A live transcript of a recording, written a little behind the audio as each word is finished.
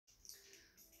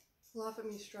Laugh at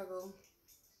me struggle.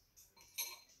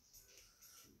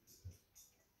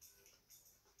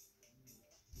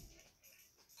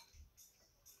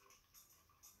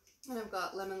 And I've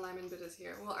got lemon, lime, and bitters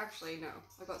here. Well, actually, no.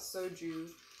 I've got soju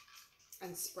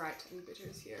and Sprite and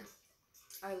bitters here.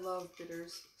 I love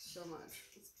bitters so much.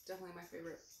 It's definitely my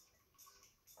favorite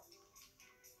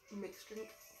mixed drink.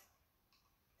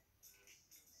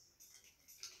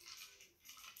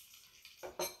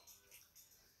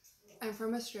 I'm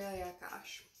from Australia,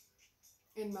 Cash,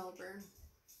 in Melbourne.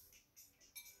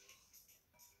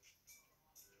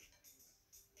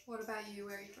 What about you?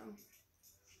 Where are you from?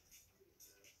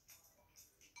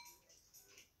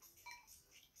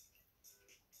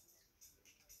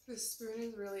 This spoon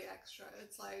is really extra.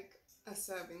 It's like a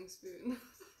serving spoon.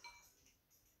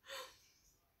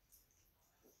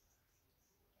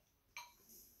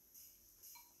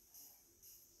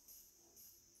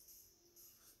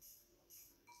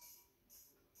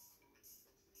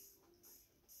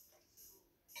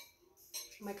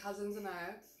 My cousins and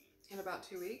I, in about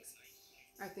 2 weeks,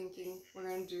 are thinking we're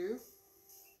gonna do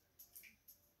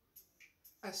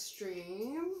a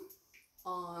stream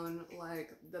on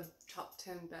like the top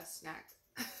 10 best snack.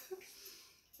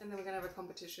 And then we're gonna have a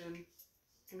competition,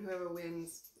 and whoever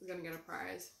wins is gonna get a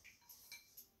prize.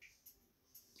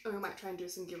 And we might try and do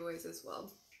some giveaways as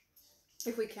well.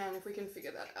 If we can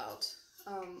figure that out.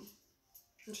 I'm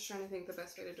just trying to think the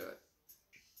best way to do it.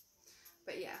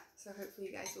 But yeah, so hopefully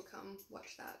you guys will come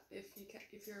watch that if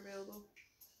you're available.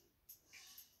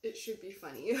 It should be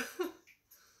funny.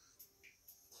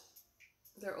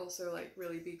 They're also like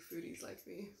really big foodies like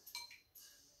me.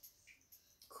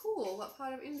 Cool, what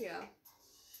part of India?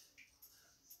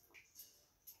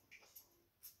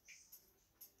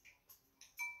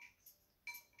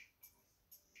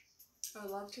 I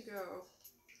would love to go.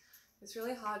 It's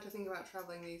really hard to think about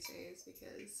traveling these days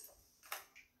because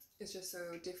it's just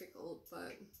so difficult, but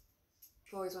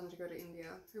I've always wanted to go to India.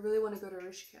 I really want to go to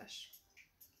Rishikesh.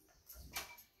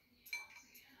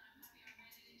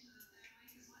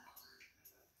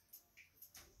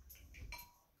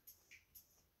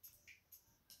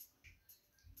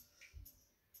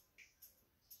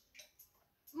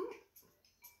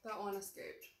 That one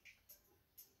escaped.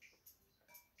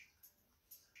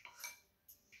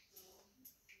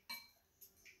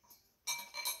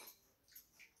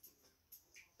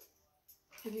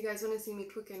 If you guys want to see me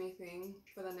cook anything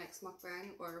for the next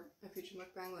mukbang or a future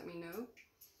mukbang, let me know.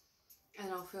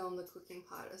 And I'll film the cooking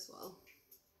part as well.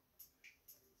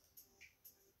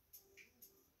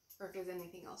 Or if there's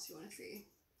anything else you want to see.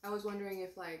 I was wondering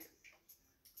if like,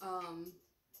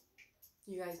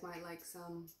 you guys might like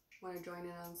want to join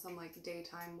in on some like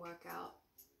daytime workout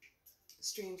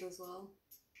streams as well.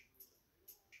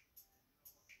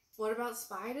 What about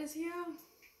spiders here?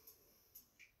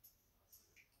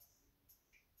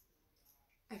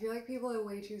 I feel like people are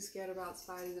way too scared about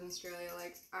spiders in Australia.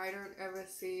 Like, I don't ever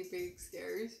see big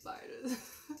scary spiders.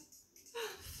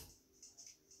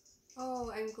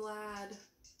 Oh, I'm glad,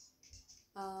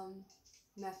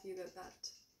 Matthew, that...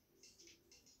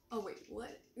 Oh wait,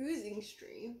 what? Oozing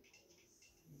stream?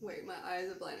 Wait, my eyes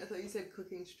are blind. I thought you said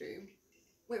cooking stream.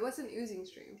 Wait, what's an oozing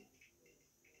stream?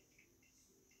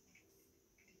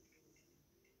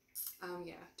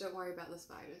 Yeah, don't worry about the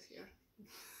spiders here.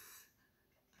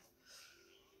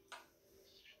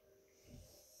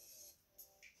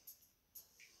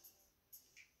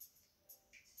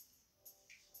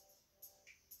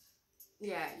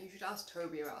 Yeah, you should ask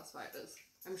Toby about spiders.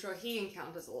 I'm sure he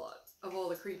encounters a lot of all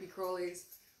the creepy crawlies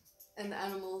and the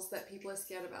animals that people are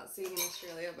scared about seeing in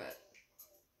Australia, but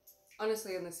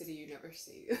honestly in the city you never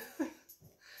see.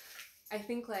 I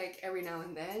think like every now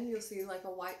and then you'll see like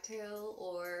a whitetail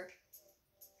or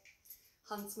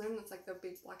huntsman. It's like the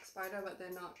big black spider, but they're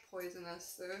not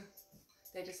poisonous, so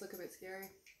they just look a bit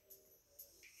scary.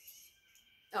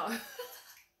 Oh,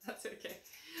 that's okay.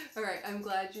 Alright, I'm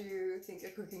glad you think a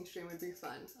cooking stream would be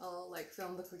fun. I'll like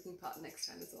film the cooking part next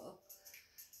time as well.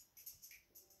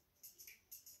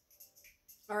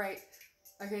 Alright,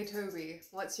 okay Toby,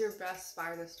 what's your best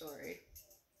spider story?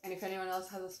 And if anyone else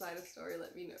has a spider story,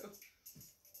 let me know.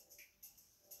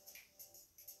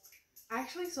 I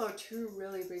actually saw 2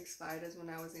 really big spiders when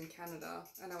I was in Canada,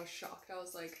 and I was shocked. I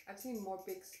was like, I've seen more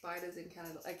big spiders in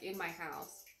Canada, like in my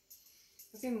house.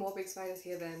 I've seen more big spiders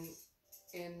here than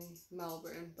in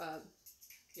Melbourne, but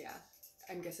yeah,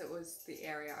 I guess it was the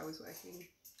area I was living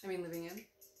in.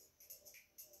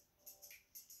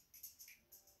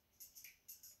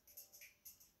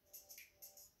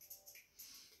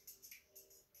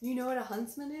 You know what a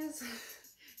huntsman is?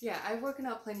 Yeah, I've woken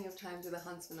up plenty of times with a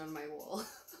huntsman on my wall.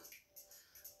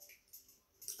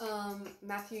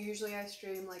 Matthew, usually I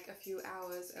stream like a few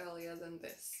hours earlier than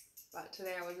this, but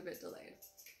today I was a bit delayed.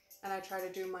 And I try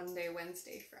to do Monday,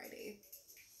 Wednesday, Friday.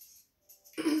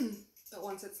 But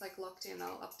once it's like locked in,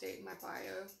 I'll update my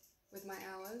bio with my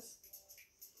hours.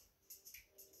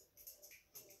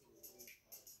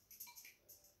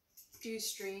 Do you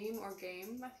stream or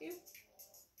game, Matthew?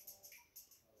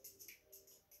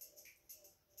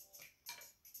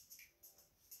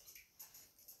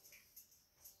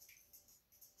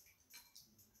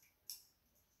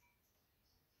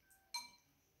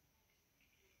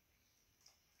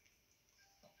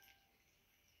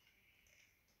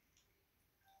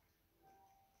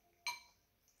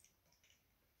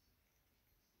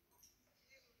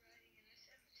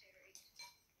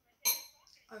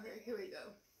 Okay, here we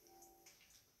go.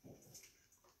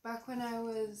 Back when I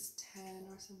was 10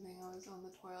 or something, I was on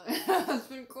the toilet and my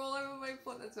husband crawled over my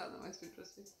foot. That's not the most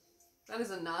interesting. That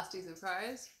is a nasty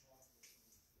surprise.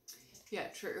 Yeah,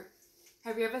 true.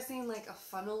 Have you ever seen like a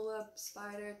funnel web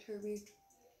spider, Toby?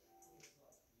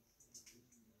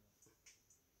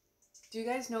 Do you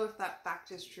guys know if that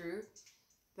fact is true?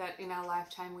 That in our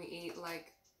lifetime we eat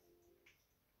like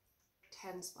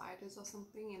 10 spiders or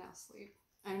something in our sleep?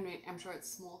 I mean, I'm sure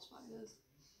it's small spiders.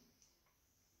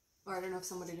 Or I don't know if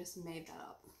somebody just made that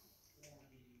up.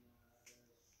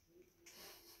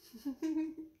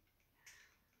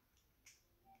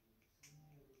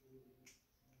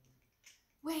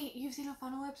 Wait, you've seen a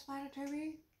funnel web spider,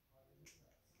 Toby?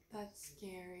 That's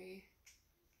scary.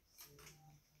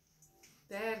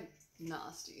 They're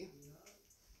nasty.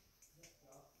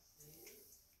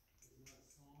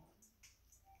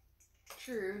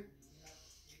 True.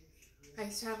 I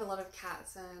used to have a lot of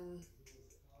cats, and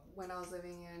when I was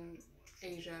living in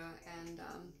Asia, and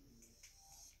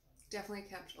definitely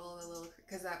kept all the little,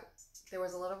 because there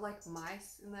was a lot of like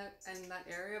mice in that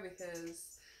area,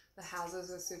 because the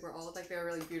houses were super old. Like they were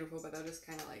really beautiful, but they're just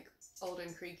kind of like old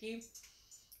and creaky.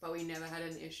 But we never had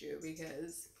an issue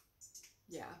because,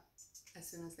 yeah, as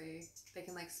soon as they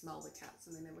can like smell the cats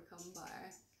and they never come by.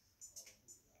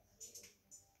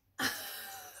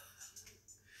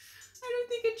 I don't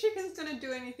think a chicken's gonna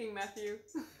do anything, Matthew.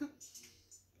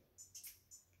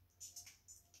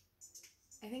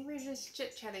 I think we're just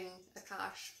chit-chatting,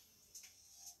 Akash.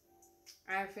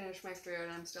 I finished my food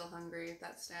and I'm still hungry.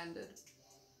 That's standard.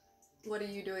 What are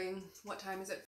you doing? What time is it?